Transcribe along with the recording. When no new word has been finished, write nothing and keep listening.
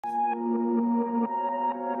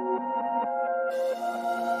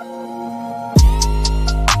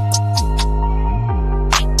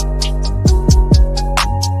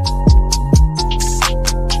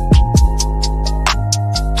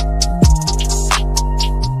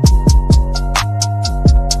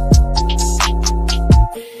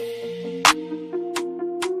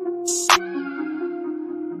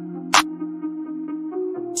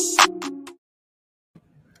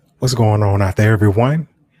What's going on out there, everyone?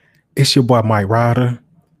 It's your boy Mike Ryder,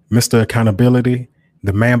 Mr. Accountability,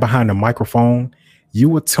 the man behind the microphone.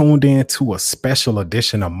 You are tuned in to a special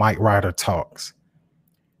edition of Mike Ryder Talks.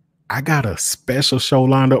 I got a special show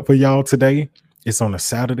lined up for y'all today. It's on a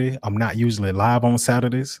Saturday. I'm not usually live on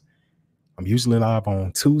Saturdays. I'm usually live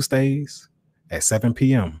on Tuesdays at 7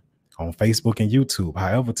 p.m. on Facebook and YouTube.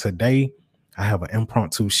 However, today I have an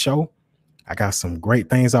impromptu show. I got some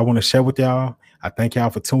great things I want to share with y'all. I thank y'all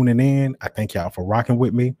for tuning in. I thank y'all for rocking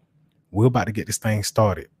with me. We're about to get this thing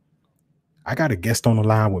started. I got a guest on the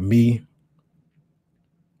line with me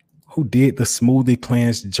who did the smoothie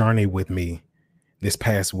cleanse journey with me this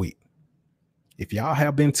past week. If y'all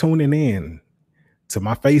have been tuning in to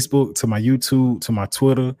my Facebook, to my YouTube, to my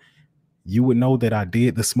Twitter, you would know that I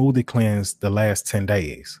did the smoothie cleanse the last 10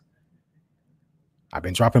 days. I've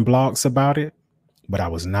been dropping blogs about it, but I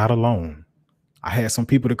was not alone. I had some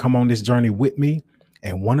people to come on this journey with me,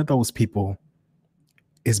 and one of those people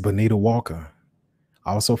is Bonita Walker,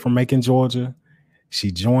 also from Macon, Georgia.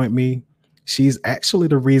 She joined me. She's actually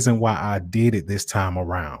the reason why I did it this time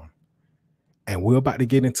around. And we're about to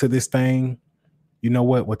get into this thing. You know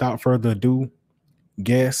what? Without further ado,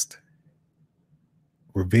 guest,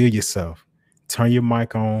 reveal yourself. Turn your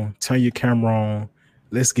mic on. Turn your camera on.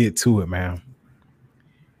 Let's get to it, man.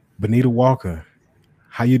 Bonita Walker,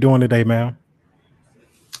 how you doing today, ma'am?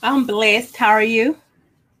 I'm blessed. How are you?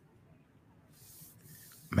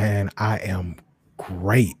 Man, I am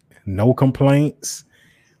great. No complaints.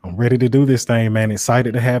 I'm ready to do this thing, man.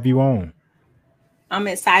 Excited to have you on. I'm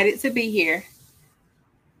excited to be here.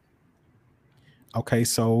 Okay,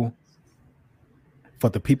 so for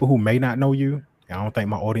the people who may not know you, I don't think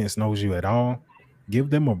my audience knows you at all. Give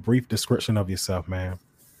them a brief description of yourself, man.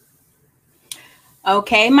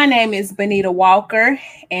 Okay, my name is Bonita Walker,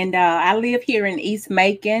 and I live here in East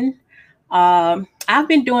Macon. I've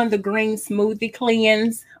been doing the green smoothie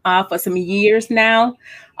cleanse for some years now.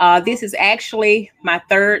 This is actually my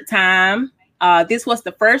third time. This was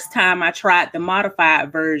the first time I tried the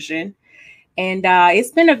modified version, and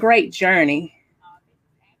it's been a great journey.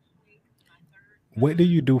 What do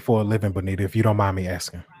you do for a living, Bonita, if you don't mind me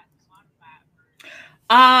asking?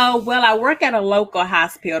 Well, I work at a local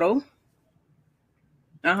hospital.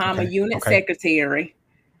 I'm a unit Okay. secretary.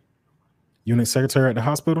 Unit secretary at the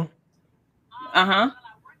hospital? Uh-huh.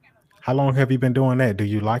 How long have you been doing that? Do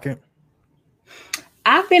you like it?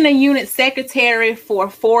 I've been a unit secretary for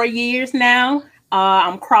 4 years now.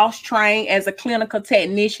 I'm cross-trained as a clinical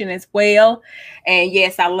technician as well. And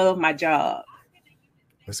yes, I love my job.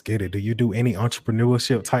 Let's get it. Do you do any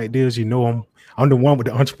entrepreneurship type deals? You know, I'm the one with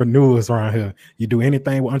the entrepreneurs around here. You do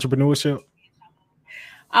anything with entrepreneurship?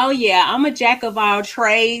 Oh, yeah, I'm a jack of all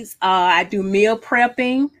trades. I do meal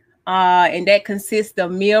prepping, and that consists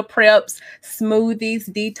of meal preps, smoothies,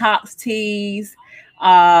 detox teas,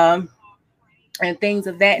 and things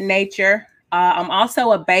of that nature. I'm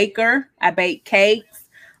also a baker. I bake cakes,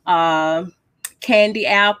 candy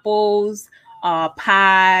apples,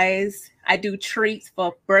 pies. I do treats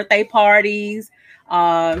for birthday parties,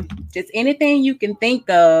 just anything you can think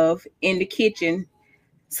of in the kitchen,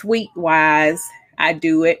 sweet wise. I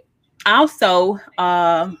do it. Also,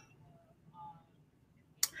 I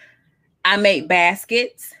make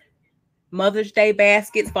baskets, Mother's Day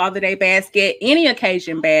baskets, Father Day basket, any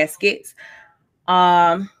occasion baskets.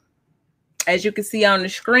 As you can see on the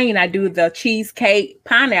screen, I do the cheesecake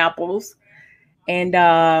pineapples and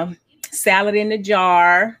salad in the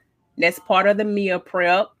jar. That's part of the meal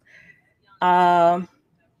prep. That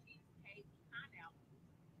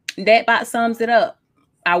about sums it up.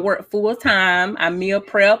 I work full time. I meal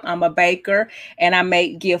prep. I'm a baker, and I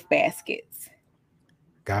make gift baskets.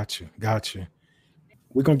 Got you. Got you.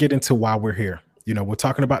 We're going to get into why we're here. You know, we're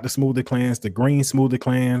talking about the smoothie cleanse, the green smoothie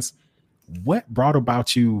cleanse. What brought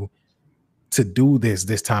about you to do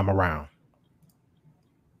this time around?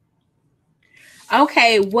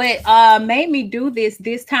 Okay, what made me do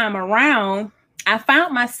this time around, I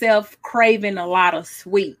found myself craving a lot of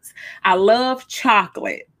sweets. I love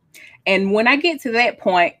chocolate. And when I get to that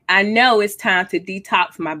point, I know it's time to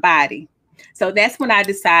detox my body. So that's when I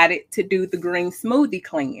decided to do the green smoothie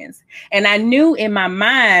cleanse. And I knew in my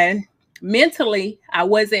mind, mentally, I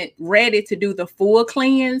wasn't ready to do the full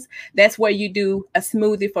cleanse. That's where you do a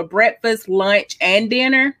smoothie for breakfast, lunch, and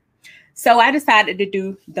dinner. So I decided to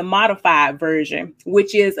do the modified version,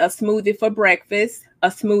 which is a smoothie for breakfast, a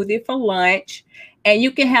smoothie for lunch, and you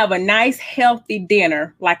can have a nice healthy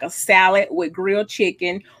dinner like a salad with grilled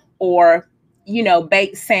chicken or,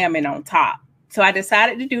 baked salmon on top. So I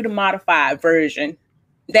decided to do the modified version.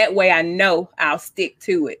 That way I know I'll stick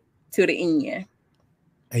to it to the end.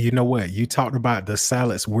 And you know what? You talked about the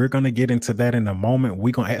salads. We're going to get into that in a moment.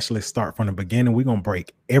 We're going to actually start from the beginning. We're going to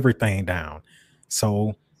break everything down.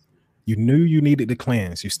 So you knew you needed to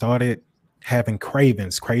cleanse. You started having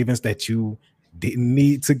cravings that you didn't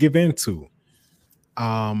need to give into.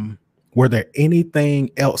 Were there anything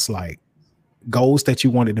else like goals that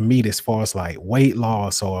you wanted to meet as far as like weight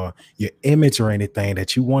loss or your image or anything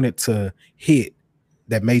that you wanted to hit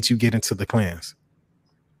that made you get into the cleanse?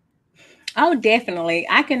 Oh, definitely.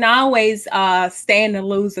 I can always stand to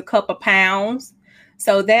lose a couple pounds.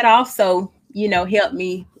 So that also, helped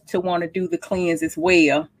me to want to do the cleanse as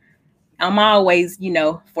well. I'm always,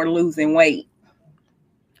 for losing weight.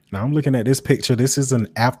 Now I'm looking at this picture. This is an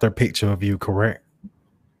after picture of you, correct?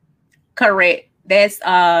 Correct. That's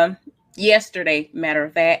yesterday, matter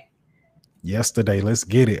of fact. Yesterday. Let's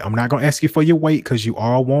get it. I'm not gonna ask you for your weight because you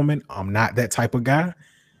are a woman. I'm not that type of guy.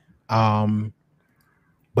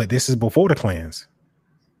 But this is before the cleanse.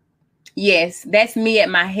 Yes, that's me at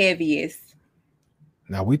my heaviest.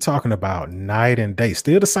 Now we're talking about night and day.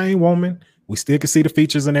 Still the same woman. We still can see the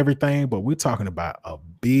features and everything, but we're talking about a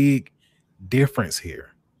big difference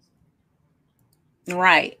here.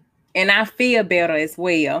 Right. And I feel better as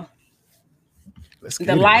well.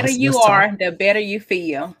 The lighter you are, the better you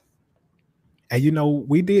feel. And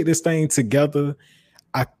we did this thing together.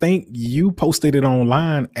 I think you posted it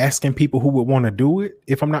online asking people who would want to do it,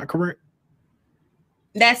 if I'm not correct.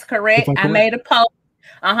 That's correct. I made a post.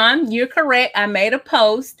 You're correct. I made a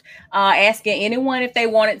post asking anyone if they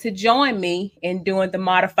wanted to join me in doing the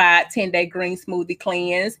modified 10-day green smoothie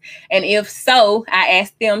cleanse. And if so, I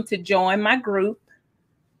asked them to join my group.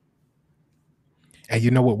 And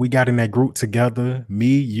you know what? We got in that group together,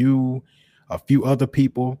 me, you, a few other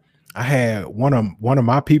people. I had one of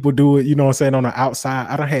my people do it, on the outside.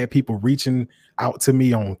 I done had people reaching out to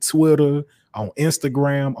me on Twitter, on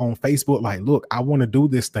Instagram, on Facebook, like, look, I want to do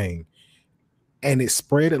this thing. And it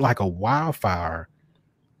spread it like a wildfire.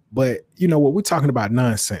 But you know what? We're talking about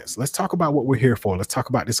nonsense. Let's talk about what we're here for. Let's talk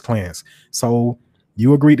about this cleanse. So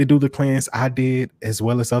you agreed to do the cleanse. I did, as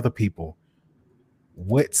well as other people.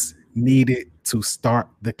 What's needed to start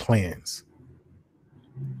the cleanse?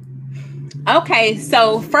 Okay,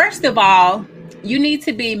 so first of all, you need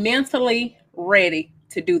to be mentally ready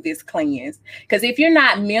to do this cleanse. Because if you're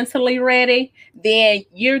not mentally ready, then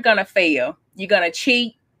you're going to fail. You're going to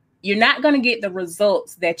cheat. You're not going to get the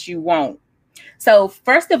results that you want. So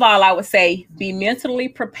first of all, I would say be mentally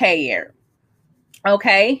prepared.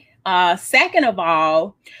 Okay. Second of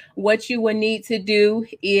all, what you will need to do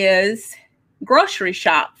is grocery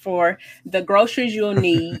shop for the groceries you'll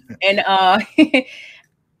need. And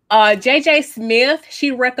JJ Smith,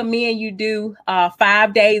 she recommend you do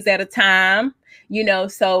 5 days at a time,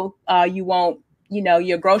 so you won't,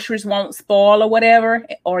 your groceries won't spoil or whatever,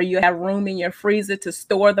 or you have room in your freezer to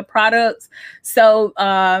store the products. So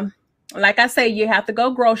like I say, you have to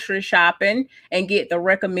go grocery shopping and get the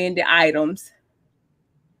recommended items.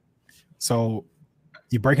 So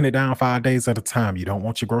you're breaking it down 5 days at a time. You don't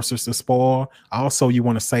want your groceries to spoil. Also, you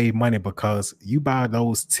want to save money because you buy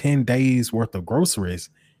those 10 days worth of groceries.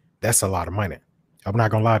 That's a lot of money. I'm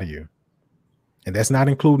not going to lie to you. And that's not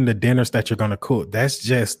including the dinners that you're going to cook. That's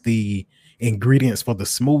just the ingredients for the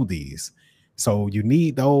smoothies. So you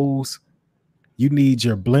need those. You need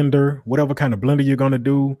your blender, whatever kind of blender you're going to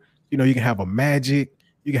do. You can have a Magic,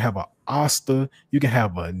 you can have an Oster, you can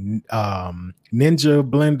have a Ninja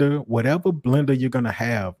blender, whatever blender you're going to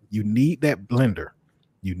have. You need that blender.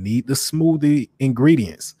 You need the smoothie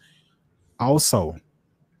ingredients. Also,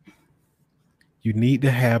 you need to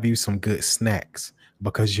have you some good snacks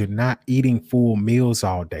because you're not eating full meals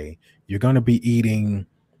all day. You're going to drink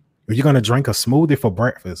a smoothie for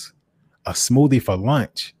breakfast, a smoothie for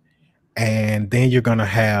lunch, and then you're going to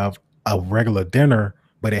have a regular dinner,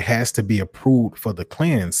 but it has to be approved for the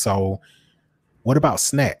cleanse. So what about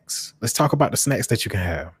snacks? Let's talk about the snacks that you can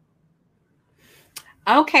have.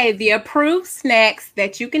 Okay, the approved snacks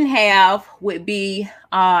that you can have would be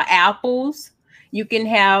apples. You can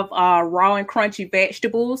have raw and crunchy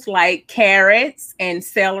vegetables like carrots and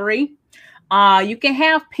celery. You can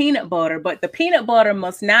have peanut butter, but the peanut butter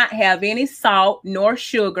must not have any salt nor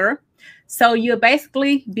sugar. So you'll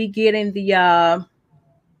basically be getting the,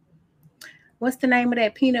 what's the name of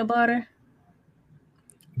that peanut butter?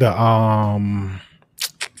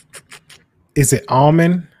 Is it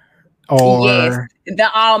almond or? Yes,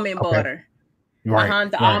 the almond butter.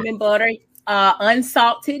 Right. The almond butter,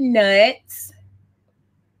 unsalted nuts.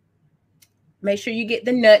 Make sure you get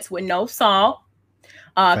the nuts with no salt.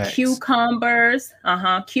 Cucumbers.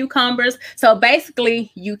 Cucumbers. So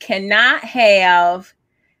basically, you cannot have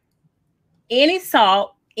any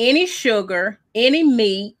salt, any sugar, any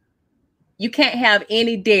meat. You can't have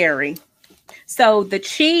any dairy. So the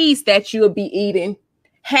cheese that you'll be eating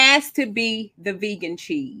has to be the vegan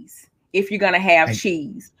cheese if you're going to have And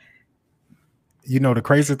cheese. you know the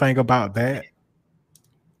crazy thing about that,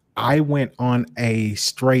 I went on a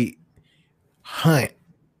straight hunt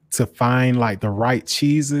to find like the right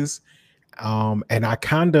cheeses. And I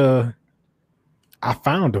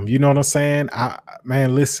found them. You know what I'm saying?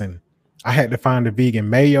 Man, listen, I had to find the vegan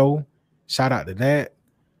mayo. Shout out to that.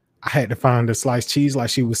 I had to find the sliced cheese, like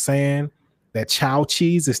she was saying. That chow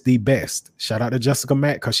cheese is the best. Shout out to Jessica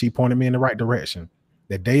Mack because she pointed me in the right direction.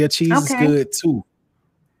 The Daya cheese is Okay. good too.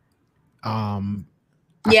 I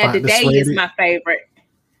Yeah, the find the day is shredded. my favorite.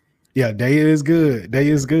 Yeah, Daya is good. Daya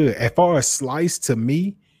is good. As far as sliced, to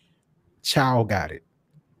me, chow got it.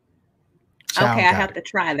 Chow Okay, I got have it. to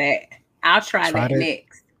try that. I'll try Try that that.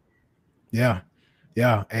 next. Yeah.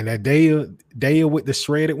 Yeah. And that Daya with the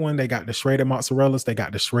shredded one, they got the shredded mozzarellas, they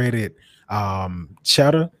got the shredded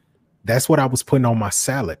cheddar. That's what I was putting on my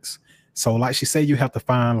salads. So, like she said, you have to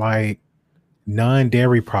find like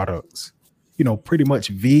non-dairy products, you know, pretty much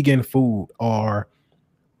vegan food, or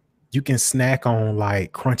you can snack on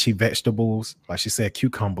like crunchy vegetables, like she said,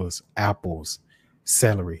 cucumbers, apples,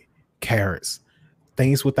 celery, carrots,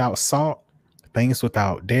 things without salt, things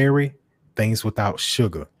without dairy, things without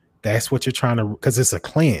sugar. That's what you're trying to, because it's a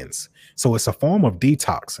cleanse. So it's a form of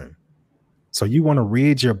detoxing. So you want to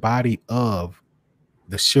rid your body of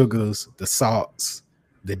the sugars, the salts,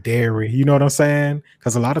 the dairy. You know what I'm saying?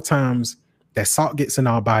 Because a lot of times that salt gets in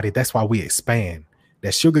our body. That's why we expand.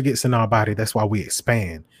 That sugar gets in our body. That's why we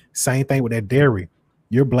expand. Same thing with that dairy.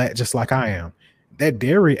 You're black just like I am. That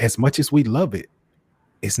dairy, as much as we love it,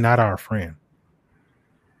 it's not our friend,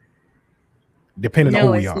 depending on who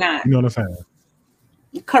No, we it's are. not. You know what I'm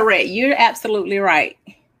saying? Correct. You're absolutely right.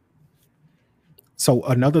 So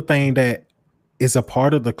another thing that is a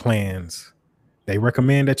part of the cleanse, they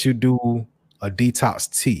recommend that you do a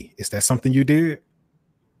detox tea. Is that something you did?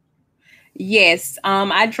 Yes,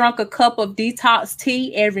 I drunk a cup of detox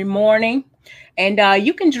tea every morning, and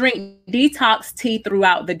you can drink detox tea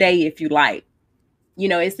throughout the day if you like.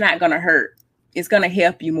 It's not going to hurt. It's going to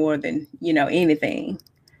help you more than, anything.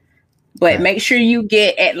 But make Facts. sure you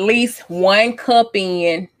get at least 1 cup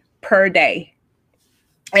in per day.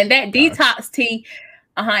 And that Gotcha. detox tea,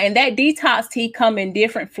 and that detox tea come in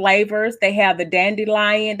different flavors. They have the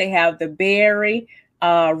dandelion, they have the berry,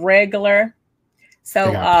 regular. They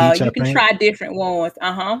So got peach, I you can think. try different ones.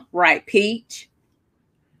 Right. Peach.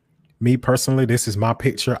 Me personally, this is my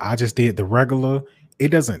picture. I just did the regular. It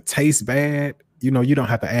doesn't taste bad. You know, you don't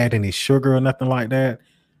have to add any sugar or nothing like that.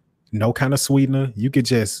 No kind of sweetener. You could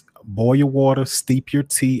just boil your water, steep your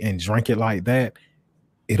tea, and drink it like that.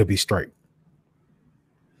 It'll be straight.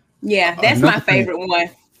 Yeah, that's my Another thing, favorite one.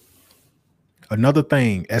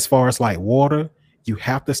 as far as like water, you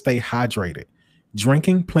have to stay hydrated.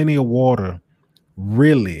 Drinking plenty of water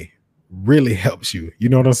really, really helps you. You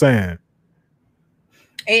know what I'm saying?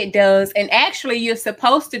 It does. And actually, you're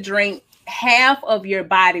supposed to drink half of your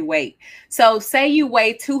body weight. So say you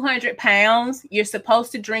weigh 200 pounds, you're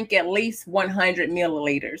supposed to drink at least 100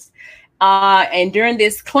 milliliters. And during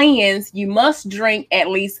this cleanse, you must drink at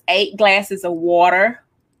least 8 glasses of water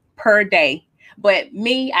per day. But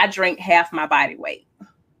me, I drink half my body weight.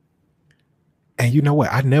 And you know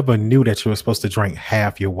what? I never knew that you were supposed to drink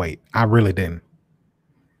half your weight. I really didn't.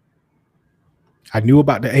 I knew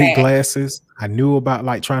about the eight Fat. glasses. I knew about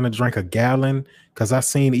like trying to drink a gallon because I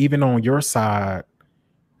seen even on your side,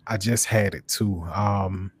 I just had it too.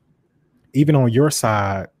 Even on your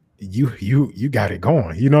side, you got it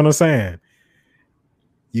going. You know what I'm saying?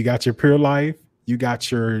 You got your Pure Life, you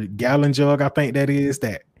got your gallon jug. I think that is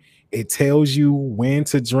that it tells you when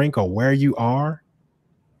to drink or where you are,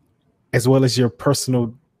 as well as your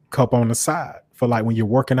personal cup on the side for like when you're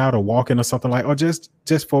working out or walking or something like, or just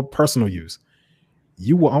for personal use.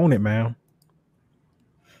 You will own it, man.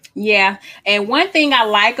 Yeah. And one thing I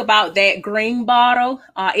like about that green bottle,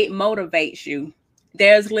 it motivates you.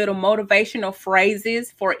 There's little motivational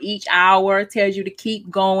phrases for each hour, tells you to keep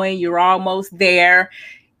going. You're almost there.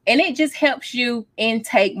 And it just helps you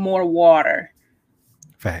intake more water.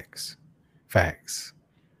 Facts. Facts.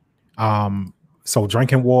 So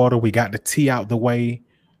drinking water, we got the tea out the way.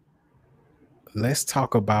 Let's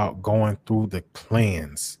talk about going through the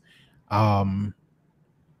cleanse. Um,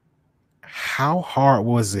 how hard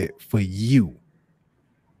was it for you,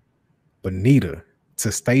 Benita, to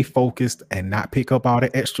stay focused and not pick up all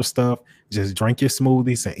the extra stuff? Just drink your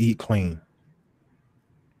smoothies and eat clean.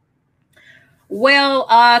 Well,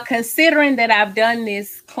 considering that I've done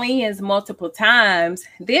this cleanse multiple times,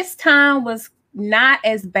 this time was not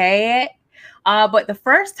as bad. But the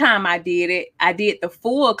first time I did it, I did the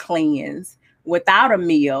full cleanse without a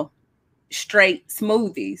meal, straight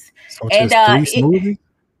smoothies. So And just three smoothies?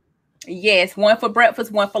 yes, one for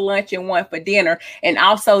breakfast, one for lunch, and one for dinner, and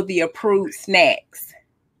also the approved snacks.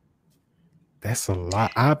 That's a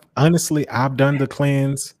lot. I've done the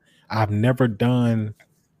cleanse. I've never done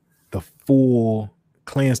the full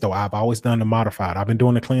cleanse though. I've always done the modified. I've been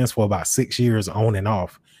doing the cleanse for about 6 years on and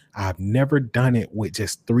off. I've never done it with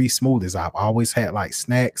just three smoothies. I've always had like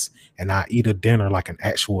snacks and I eat a dinner like an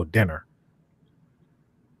actual dinner.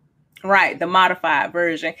 Right, the modified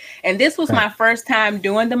version. And this was Right. my first time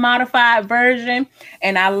doing the modified version.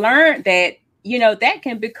 And I learned that, that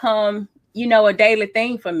can become, a daily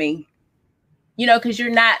thing for me, because you're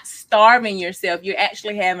not starving yourself. You're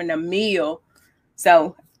actually having a meal.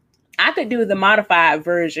 So I could do the modified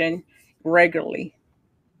version regularly.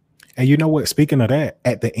 And you know what? Speaking of that,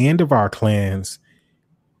 at the end of our cleanse,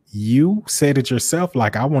 you said it yourself,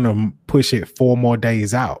 like, I want to push it 4 more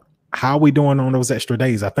days out. How are we doing on those extra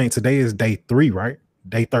days? I think today is day 3, right?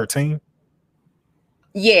 Day 13.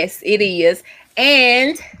 Yes, it is.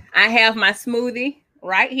 And I have my smoothie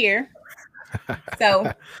right here.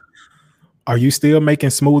 So Are you still making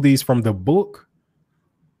smoothies from the book?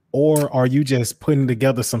 Or are you just putting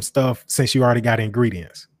together some stuff since you already got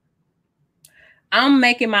ingredients? I'm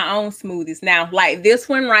making my own smoothies now, like this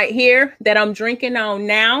one right here that I'm drinking on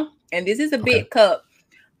now. And this is a big cup.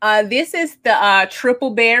 This is the triple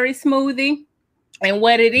berry smoothie. And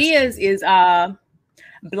what it is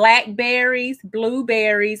blackberries,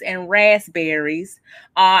 blueberries, and raspberries.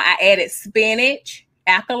 I added spinach,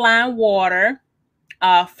 alkaline water,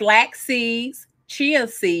 flax seeds, chia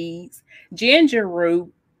seeds, ginger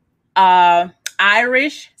root,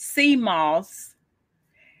 Irish sea moss,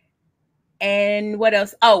 and what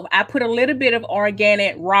else? Oh, I put a little bit of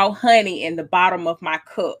organic raw honey in the bottom of my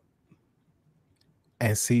cup.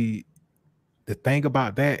 And see, the thing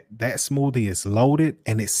about that smoothie is loaded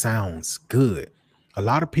and it sounds good. A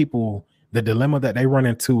lot of people, the dilemma that they run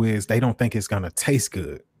into is they don't think it's going to taste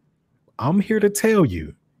good. I'm here to tell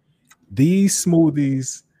you, these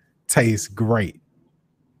smoothies taste great.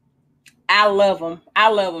 I love them. I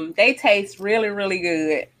love them. They taste really, really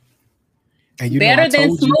good. And better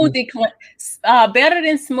than Smoothie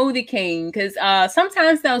King, because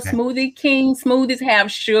sometimes those Smoothie King smoothies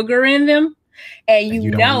have sugar in them, and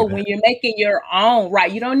when you're making your own,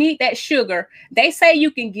 right, you don't need that sugar. They say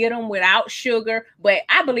you can get them without sugar, but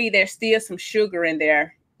I believe there's still some sugar in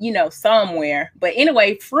there, somewhere. But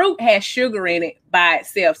anyway, fruit has sugar in it by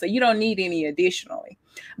itself, so you don't need any additionally.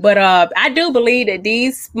 But I do believe that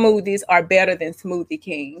these smoothies are better than Smoothie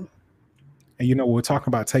King. And we're talking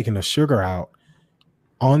about taking the sugar out.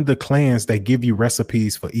 On the cleanse, they give you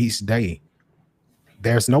recipes for each day.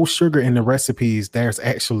 There's no sugar in the recipes. There's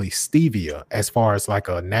actually stevia as far as like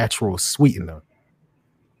a natural sweetener.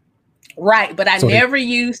 Right, but I never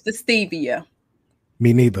used the stevia.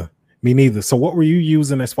 Me neither. So what were you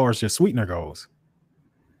using as far as your sweetener goes?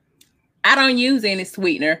 I don't use any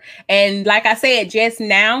sweetener. And like I said, just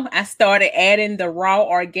now I started adding the raw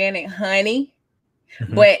organic honey.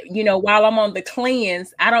 Mm-hmm. But, while I'm on the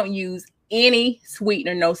cleanse, I don't use any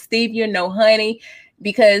sweetener, no stevia, no honey,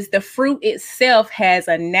 because the fruit itself has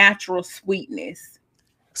a natural sweetness.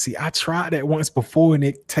 See, I tried that once before and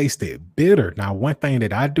it tasted bitter. Now, one thing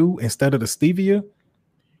that I do instead of the stevia,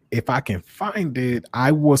 if I can find it,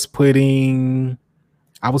 I was putting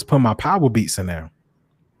my Power Beats in there.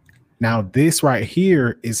 Now, this right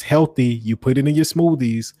here is healthy. You put it in your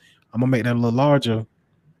smoothies. I'm gonna make that a little larger.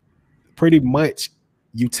 Pretty much,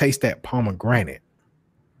 you taste that pomegranate.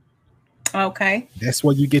 Okay. That's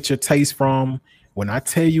where you get your taste from. When I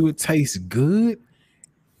tell you it tastes good,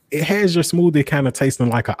 it has your smoothie kind of tasting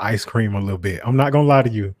like an ice cream a little bit. I'm not gonna lie to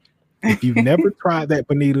you. If you've never tried that,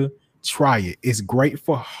 Benita, try it. It's great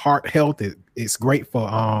for heart health. It's great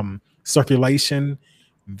for circulation.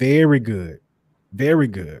 Very good. Very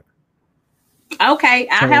good. Okay,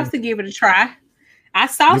 I have to give it a try. I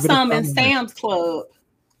saw some in Sam's Club.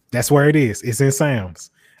 That's where it is. It's in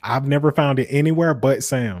Sam's. I've never found it anywhere but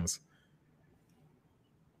Sam's.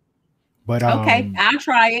 But okay, I'll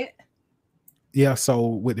try it. Yeah, so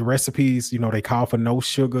with the recipes, they call for no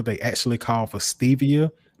sugar. They actually call for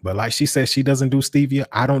stevia. But like she said, she doesn't do stevia.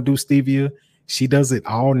 I don't do stevia. She does it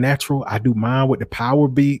all natural. I do mine with the Power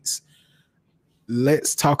Beats.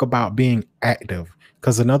 Let's talk about being active,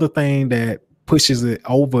 because another thing that pushes it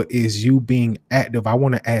over is you being active. I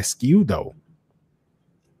want to ask you though,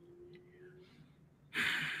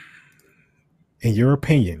 in your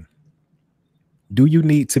opinion, do you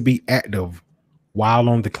need to be active while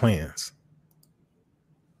on the cleanse?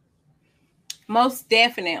 Most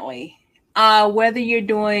definitely. Whether you're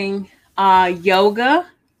doing yoga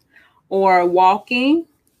or walking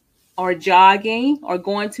or jogging or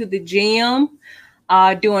going to the gym,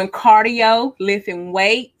 doing cardio, lifting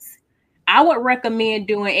weights, I would recommend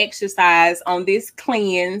doing exercise on this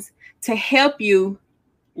cleanse to help you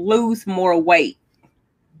lose more weight.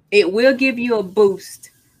 It will give you a boost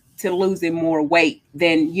to losing more weight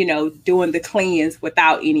than, doing the cleanse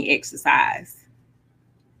without any exercise.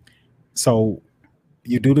 So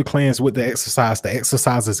you do the cleanse with the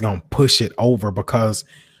exercise is going to push it over, because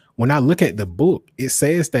when I look at the book, it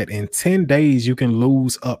says that in 10 days you can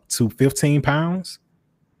lose up to 15 pounds.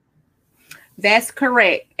 That's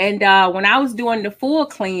correct. And when I was doing the full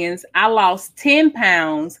cleanse, I lost 10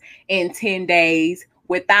 pounds in 10 days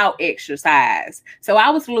without exercise. So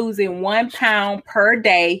I was losing 1 pound per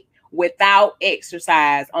day without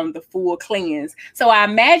exercise on the full cleanse. So I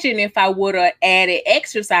imagine if I would have added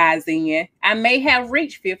exercise in, I may have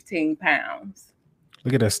reached 15 pounds.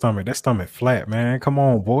 Look at that stomach. That stomach flat, man. Come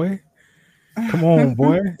on, boy. Come on,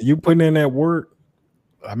 boy. You putting in that work.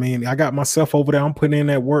 I mean, I got myself over there. I'm putting in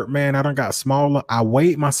that work, man. I done got smaller. I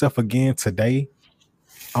weighed myself again today.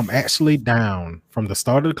 I'm actually down from the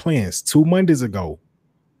start of the cleanse 2 Mondays ago.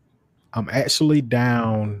 I'm actually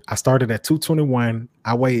down. I started at 221.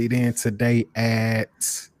 I weighed in today at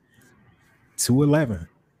 211.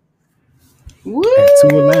 Woo! At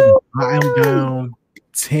 211, I am down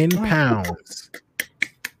 10 pounds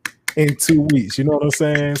in 2 weeks. You know what I'm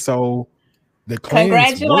saying? So the cleanse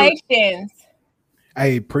congratulations. Work.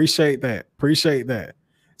 Hey, appreciate that. Appreciate that.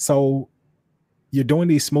 So you're doing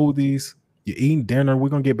these smoothies, you're eating dinner. We're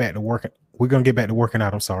gonna get back to working. We're gonna get back to working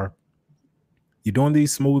out. I'm sorry. You're doing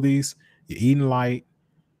these smoothies, you're eating light.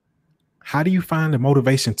 How do you find the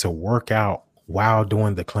motivation to work out while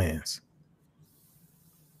doing the cleanse?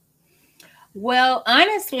 Well,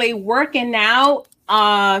 honestly, working out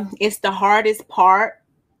is the hardest part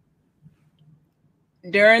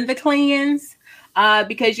during the cleanse.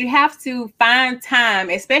 Because you have to find time,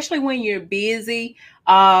 especially when you're busy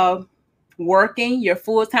working your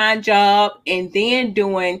full-time job and then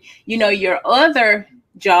doing, your other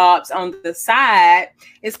jobs on the side.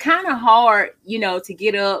 It's kind of hard, to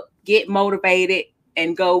get up, get motivated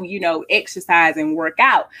and go, exercise and work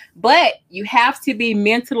out. But you have to be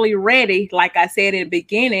mentally ready, like I said in the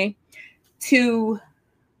beginning, to,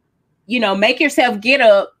 make yourself get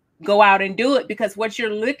up, go out and do it, because what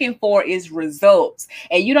you're looking for is results.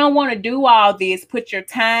 And you don't want to do all this, put your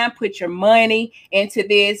time, put your money into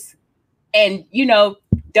this and,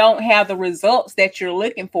 don't have the results that you're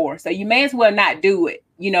looking for. So you may as well not do it,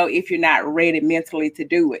 if you're not ready mentally to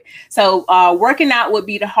do it. So working out would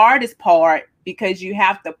be the hardest part, because you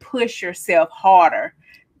have to push yourself harder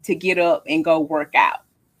to get up and go work out.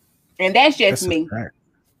 And that's just me.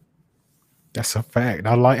 That's a fact.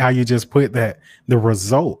 I like how you just put that. The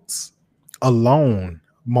results alone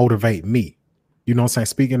motivate me. You know what I'm saying?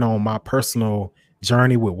 Speaking on my personal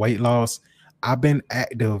journey with weight loss, I've been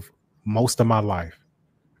active most of my life.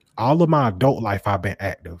 All of my adult life, I've been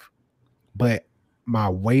active. But my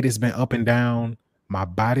weight has been up and down. My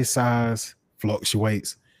body size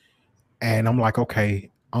fluctuates. And I'm like,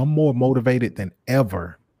 okay, I'm more motivated than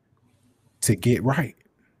ever to get right.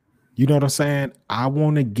 You know what I'm saying? I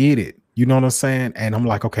want to get it. You know what I'm saying? And I'm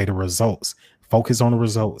like, okay, the results. Focus on the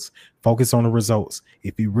results. Focus on the results.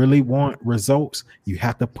 If you really want results, you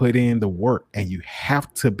have to put in the work and you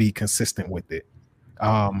have to be consistent with it.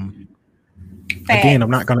 Again, I'm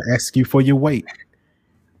not going to ask you for your weight.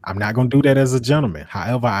 I'm not going to do that as a gentleman.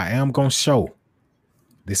 However, I am going to show.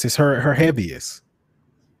 This is her heaviest.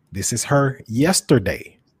 This is her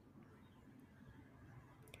yesterday.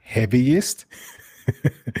 Heaviest.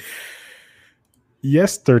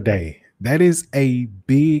 Yesterday. That is a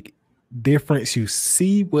big difference. You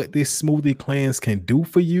see what this smoothie cleanse can do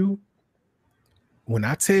for you. When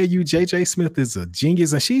I tell you JJ Smith is a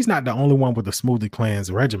genius, and she's not the only one with the smoothie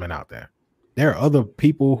cleanse regimen out there. There are other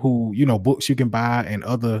people who, books you can buy and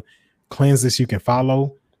other cleanses you can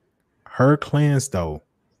follow. Her cleanse, though,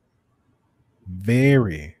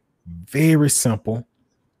 very, very simple,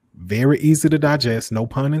 very easy to digest, no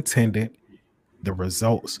pun intended. The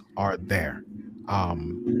results are there.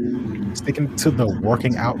 Sticking to the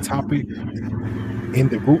working out topic, in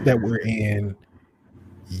the group that we're in,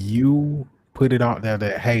 you put it out there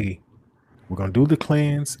that, hey, we're going to do the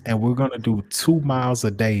cleanse and we're going to do 2 miles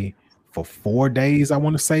a day for 4 days, I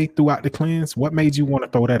want to say, throughout the cleanse. What made you want to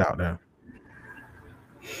throw that out there?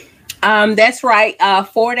 That's right.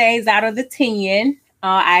 4 days out of the 10,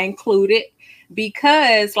 I included,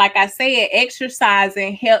 because like I said,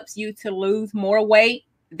 exercising helps you to lose more weight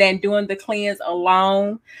than doing the cleanse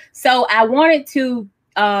alone. So I wanted to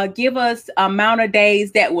give us amount of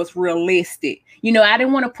days that was realistic. You know, I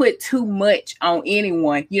didn't want to put too much on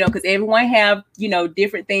anyone, you know, because everyone have, you know,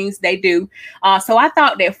 different things they do. So I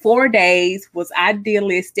thought that 4 days was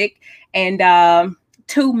idealistic, and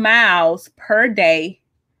 2 miles per day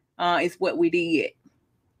is what we did.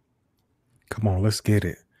 Come on, let's get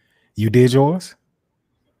it. You did yours?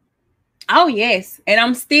 Oh, yes. And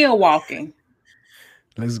I'm still walking.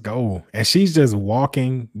 Let's go. And she's just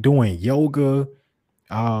walking, doing yoga.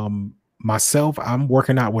 Myself, I'm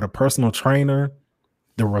working out with a personal trainer.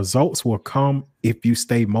 The results will come if you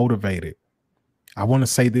stay motivated. I want to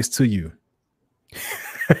say this to you.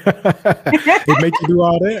 It makes you do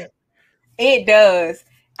all that. It does.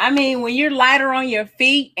 I mean, when you're lighter on your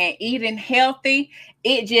feet and eating healthy,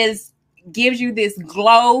 it just gives you this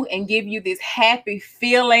glow and give you this happy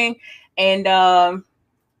feeling. And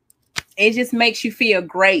it just makes you feel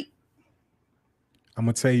great. I'm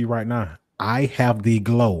going to tell you right now, I have the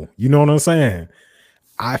glow. You know what I'm saying?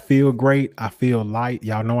 I feel great. I feel light.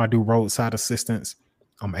 Y'all know I do roadside assistance.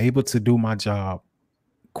 I'm able to do my job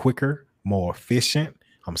quicker, more efficient.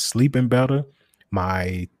 I'm sleeping better.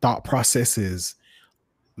 My thought process is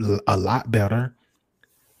a lot better.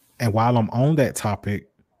 And while I'm on that topic,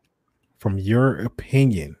 from your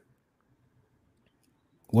opinion,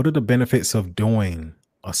 what are the benefits of doing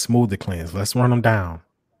a smoothie cleanse? Let's run them down.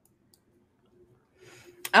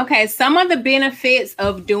 Okay, some of the benefits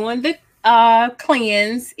of doing the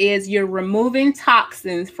cleanse is you're removing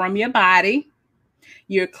toxins from your body.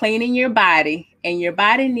 You're cleaning your body, and your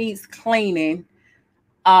body needs cleaning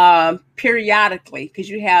periodically, because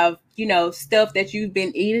you have, you know, stuff that you've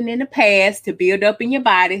been eating in the past to build up in your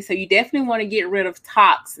body. So you definitely want to get rid of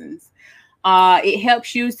toxins. It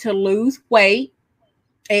helps you to lose weight.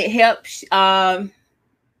 It helps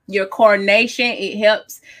your coordination. It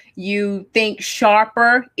helps you think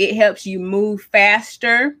sharper. It helps you move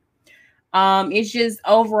faster. It's just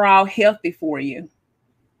overall healthy for you.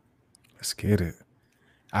 Let's get it.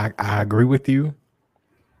 I agree with you.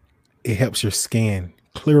 It helps your skin,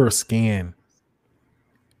 clearer skin.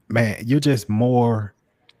 Man, you're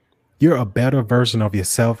a better version of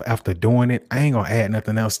yourself after doing it. I ain't gonna add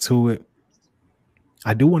nothing else to it.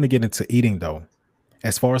 I do want to get into eating though,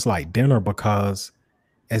 as far as like dinner, because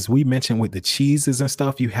as we mentioned with the cheeses and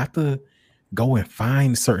stuff, you have to go and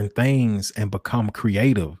find certain things and become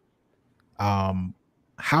creative.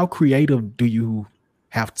 How creative do you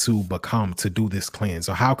have to become to do this cleanse,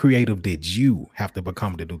 or how creative did you have to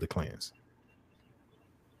become to do the cleanse?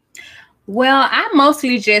 Well, I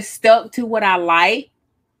mostly just stuck to what I like.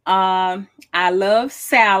 I love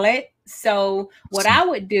salad. So what I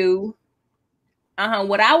would do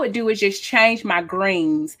is just change my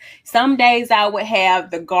greens. Some days I would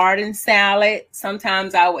have the garden salad.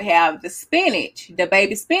 Sometimes I would have the spinach, the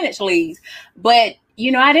baby spinach leaves. But you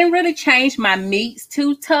know, I didn't really change my meats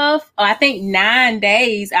too tough. I think 9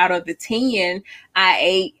 days out of the 10, I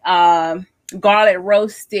ate garlic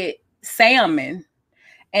roasted salmon.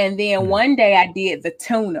 And then one day I did the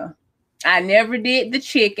tuna. I never did the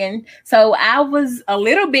chicken. So I was a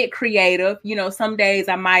little bit creative. You know, some days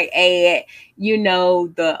I might add, you know,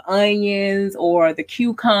 the onions or the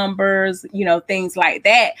cucumbers, you know, things like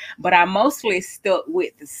that. But I mostly stuck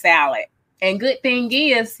with the salad. And good thing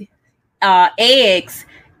is, eggs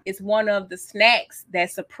is one of the snacks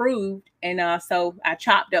that's approved. And so I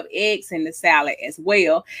chopped up eggs in the salad as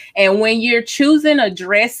well. And when you're choosing a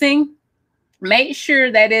dressing, make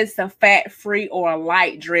sure that it's a fat-free or a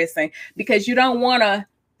light dressing, because you don't want to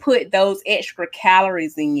put those extra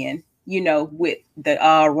calories in, you know, with the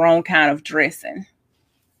wrong kind of dressing.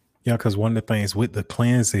 Yeah, because one of the things with the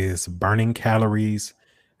cleanse is burning calories,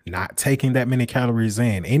 not taking that many calories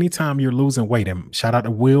in. Anytime you're losing weight, and shout out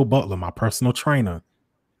to Will Butler, my personal trainer.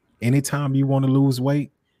 Anytime you want to lose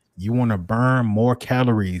weight, you want to burn more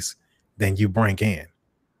calories than you bring in.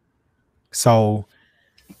 So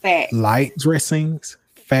light dressings,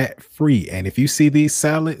 fat free. And if you see these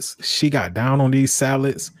salads, she got down on these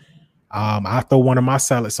salads. I throw one of my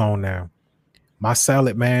salads on there. My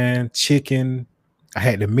salad, man, chicken. I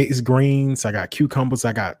had the mixed greens. I got cucumbers.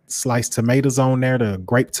 I got sliced tomatoes on there, the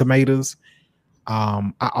grape tomatoes.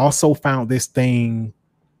 I also found this thing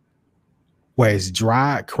where it's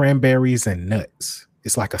dried cranberries and nuts.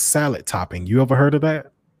 It's like a salad topping. You ever heard of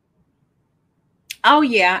that? Oh,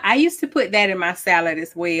 yeah. I used to put that in my salad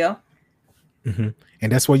as well. Mm-hmm.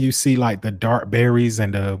 And that's where you see like the dark berries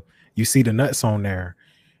and you see the nuts on there.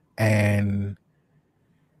 And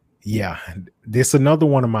yeah, this another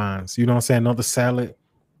one of mine. You know what I'm saying? Another salad.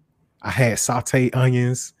 I had sauteed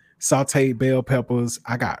onions, sauteed bell peppers.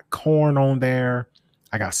 I got corn on there.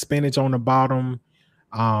 I got spinach on the bottom.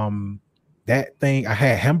 That thing, I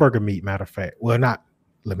had hamburger meat, matter of fact. Well, not,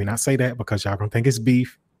 let me not say that because y'all gonna think it's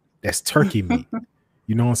beef. That's turkey meat.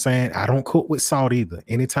 You know what I'm saying? I don't cook with salt either.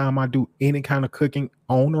 Anytime I do any kind of cooking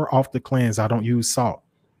on or off the cleanse, I don't use salt.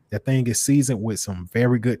 That thing is seasoned with some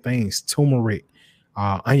very good things: turmeric,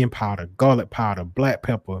 onion powder, garlic powder, black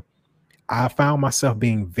pepper. I found myself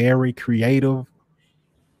being very creative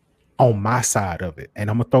on my side of it. And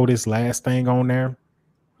I'm gonna throw this last thing on there.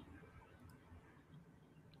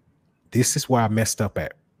 This is where I messed up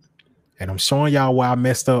at. And I'm showing y'all where I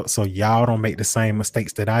messed up so y'all don't make the same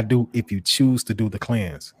mistakes that I do if you choose to do the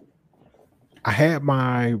cleanse. I had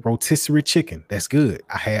my rotisserie chicken. That's good.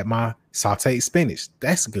 I had my sauteed spinach.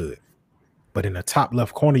 That's good. But in the top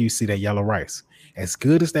left corner, you see that yellow rice. As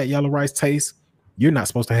good as that yellow rice tastes, you're not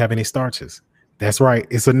supposed to have any starches. That's right.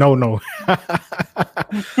 It's a no-no.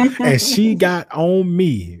 And she got on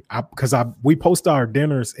me because we post our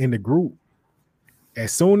dinners in the group.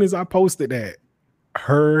 As soon as I posted that,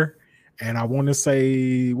 her and I want to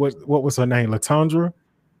say what was her name? Latondra.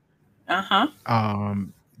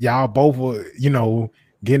 Y'all both were,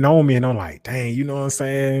 getting on me, and I'm like, dang, you know what I'm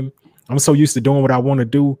saying? I'm so used to doing what I want to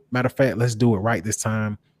do. Matter of fact, let's do it right this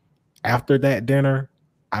time. After that dinner,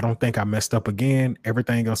 I don't think I messed up again.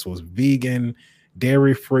 Everything else was vegan,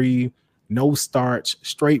 dairy free, no starch,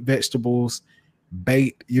 straight vegetables,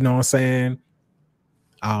 bait, you know what I'm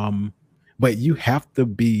saying? But you have to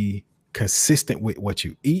be consistent with what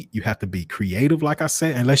you eat. You have to be creative, like I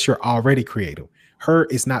said, unless you're already creative. Her,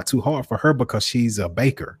 it's not too hard for her because she's a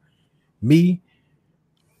baker. Me,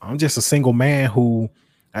 I'm just a single man who,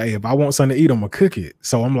 hey, if I want something to eat, I'm gonna cook it.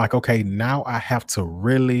 So I'm like, okay, now I have to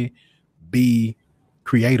really be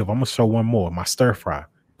creative. I'm gonna show one more. My stir fry,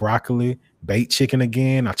 broccoli, baked chicken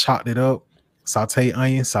again. I chopped it up, sauteed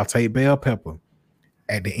onion, sauteed bell pepper.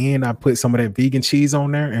 At the end, I put some of that vegan cheese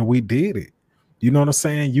on there, and we did it. You know what I'm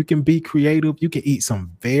saying? You can be creative. You can eat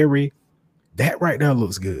that right there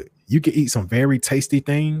looks good. You can eat some very tasty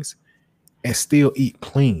things and still eat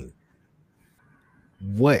clean.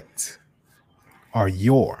 What are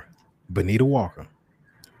your, Benita Walker,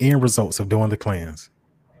 end results of doing the cleanse?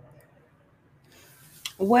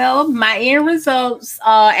 Well, my end results,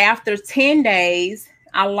 after 10 days,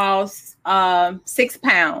 I lost 6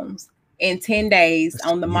 pounds in 10 days Let's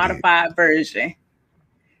on the get it. modified version.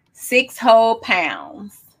 6 whole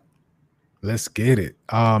pounds. Let's get it.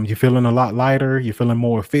 You're feeling a lot lighter. You're feeling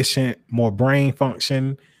more efficient, more brain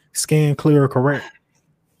function, skin clear, correct?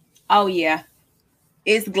 Oh yeah,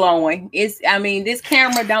 it's glowing. This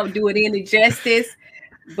camera don't do it any justice,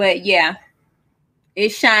 but yeah,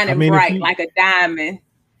 it's shining bright like a diamond.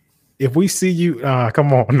 If we see you,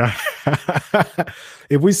 come on now.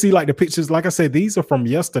 If we see like the pictures, like I said, these are from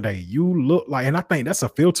yesterday. You look like, and I think that's a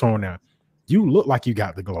filter on there. You look like you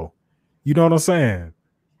got the glow. You know what I'm saying?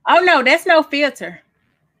 Oh no, that's no filter.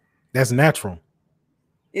 That's natural.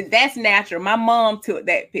 That's natural. My mom took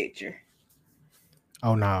that picture.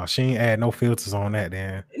 Oh no, she ain't add no filters on that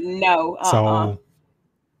then. No. So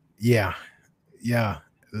yeah.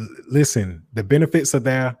 Listen, the benefits are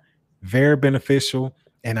there, very beneficial.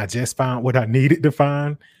 And I just found what I needed to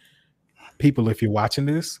find. People, if you're watching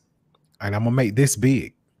this, and I'm gonna make this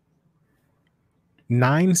big.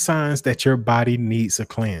 9 signs that your body needs a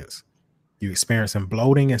cleanse. You're experiencing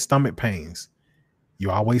bloating and stomach pains.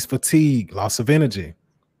 You're always fatigued, loss of energy,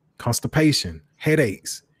 constipation,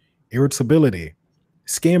 headaches, irritability,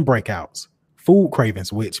 skin breakouts, food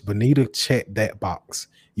cravings, which Benita checked that box.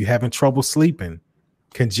 You having trouble sleeping,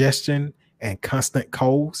 congestion, and constant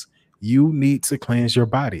colds. You need to cleanse your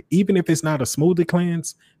body. Even if it's not a smoothie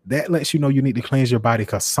cleanse, that lets you know you need to cleanse your body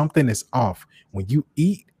because something is off. When you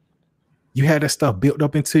eat, you had that stuff built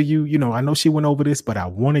up into you. You know, I know she went over this, but I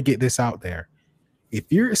want to get this out there. If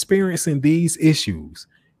you're experiencing these issues,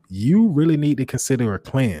 you really need to consider a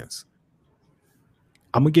cleanse.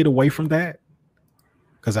 I'm going to get away from that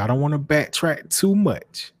because I don't want to backtrack too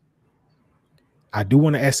much. I do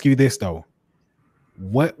want to ask you this, though.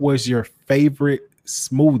 What was your favorite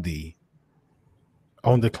smoothie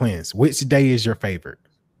on the cleanse? Which day is your favorite?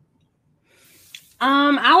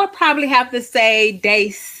 I would probably have to say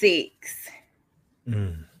day 6.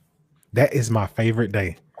 That is my favorite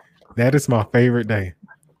day. That is my favorite day.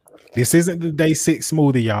 This isn't the day 6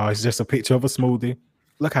 smoothie, y'all. It's just a picture of a smoothie.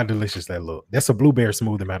 Look how delicious that look. That's a blueberry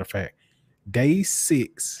smoothie, matter of fact. Day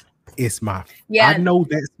 6 is I know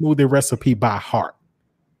that smoothie recipe by heart.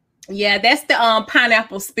 Yeah, that's the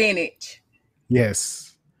pineapple spinach.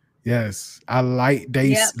 Yes. I like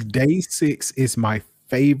day 6 is my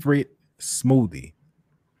favorite smoothie.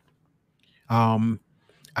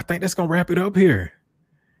 I think that's gonna wrap it up here.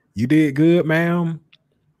 You did good, ma'am.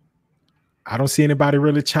 I don't see anybody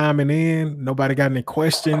really chiming in. Nobody got any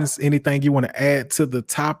questions? Anything you want to add to the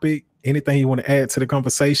topic? Anything you want to add to the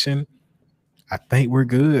conversation? I think we're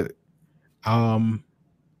good.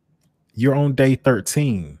 You're on day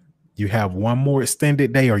 13. You have one more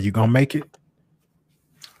extended day. Are you gonna make it?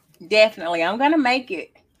 Definitely, I'm gonna make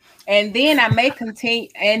it. And then I may continue,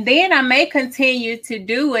 to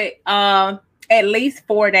do it at least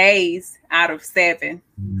 4 days out of 7.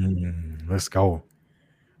 Let's go.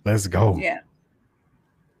 Let's go. Yeah.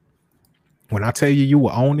 When I tell you you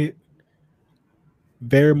will own it,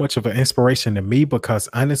 very much of an inspiration to me, because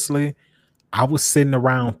honestly, I was sitting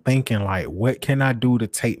around thinking, like, what can I do to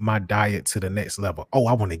take my diet to the next level? Oh,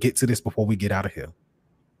 I want to get to this before we get out of here.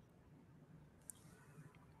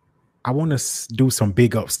 I want to do some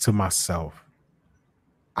big ups to myself.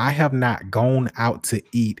 I have not gone out to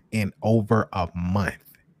eat in over a month.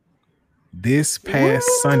 This past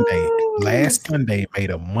Sunday, last Sunday, made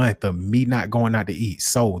a month of me not going out to eat.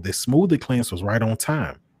 So the smoothie cleanse was right on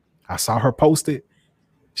time. I saw her post it.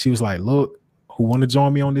 She was like, look, who want to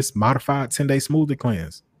join me on this modified 10-day smoothie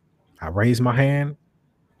cleanse? I raised my hand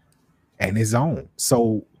and it's on.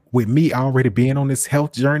 So with me already being on this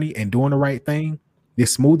health journey and doing the right thing,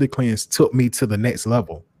 this smoothie cleanse took me to the next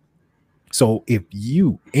level. So if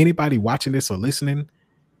anybody watching this or listening,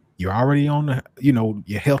 you're already on the,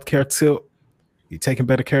 your healthcare tip, you're taking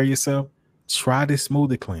better care of yourself, try this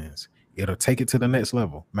smoothie cleanse. It'll take it to the next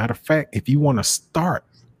level. Matter of fact, if you want to start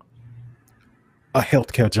a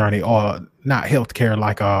healthcare journey, or not healthcare,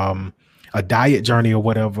 like a diet journey or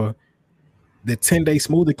whatever, the 10-day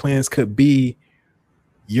smoothie cleanse could be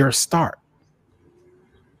your start.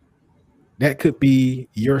 That could be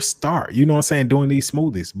your start. You know what I'm saying? Doing these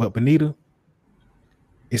smoothies. But Benita,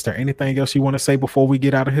 is there anything else you want to say before we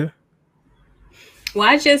get out of here? Well,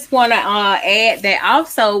 I just want to add that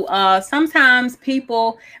also sometimes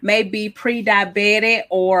people may be pre-diabetic,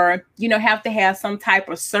 or, have to have some type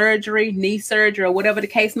of surgery, knee surgery, or whatever the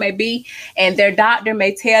case may be. And their doctor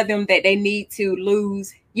may tell them that they need to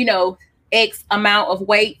lose, X amount of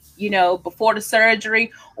weight, before the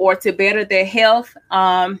surgery, or to better their health.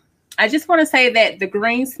 I just want to say that the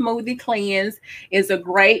green smoothie cleanse is a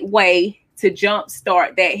great way to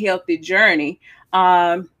jumpstart that healthy journey.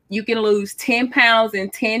 You can lose 10 pounds in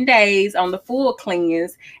 10 days on the full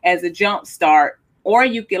cleanse as a jump start, or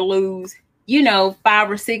you can lose, 5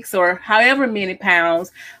 or 6 or however many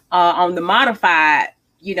pounds on the modified,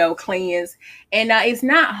 cleanse. And it's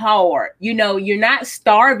not hard. You're not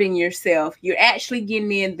starving yourself. You're actually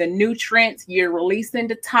getting in the nutrients, you're releasing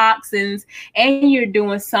the toxins, and you're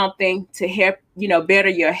doing something to help, better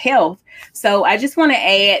your health. So I just want to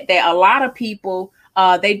add that a lot of people,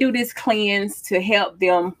 they do this cleanse to help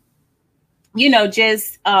them,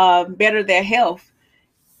 just better their health.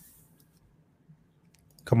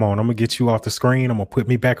 Come on, I'm gonna get you off the screen. I'm gonna put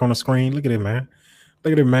me back on the screen. Look at it, man.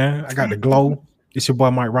 Look at it, man. I got the glow. It's your boy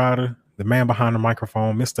Mike Ryder, the man behind the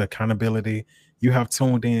microphone, Mr. Accountability. You have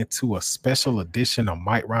tuned in to a special edition of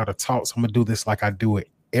Mike Ryder Talks. I'm gonna do this like I do it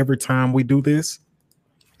every time we do this.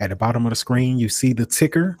 At the bottom of the screen, you see the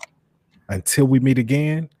ticker. Until we meet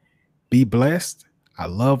again, be blessed. I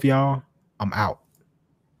love y'all. I'm out.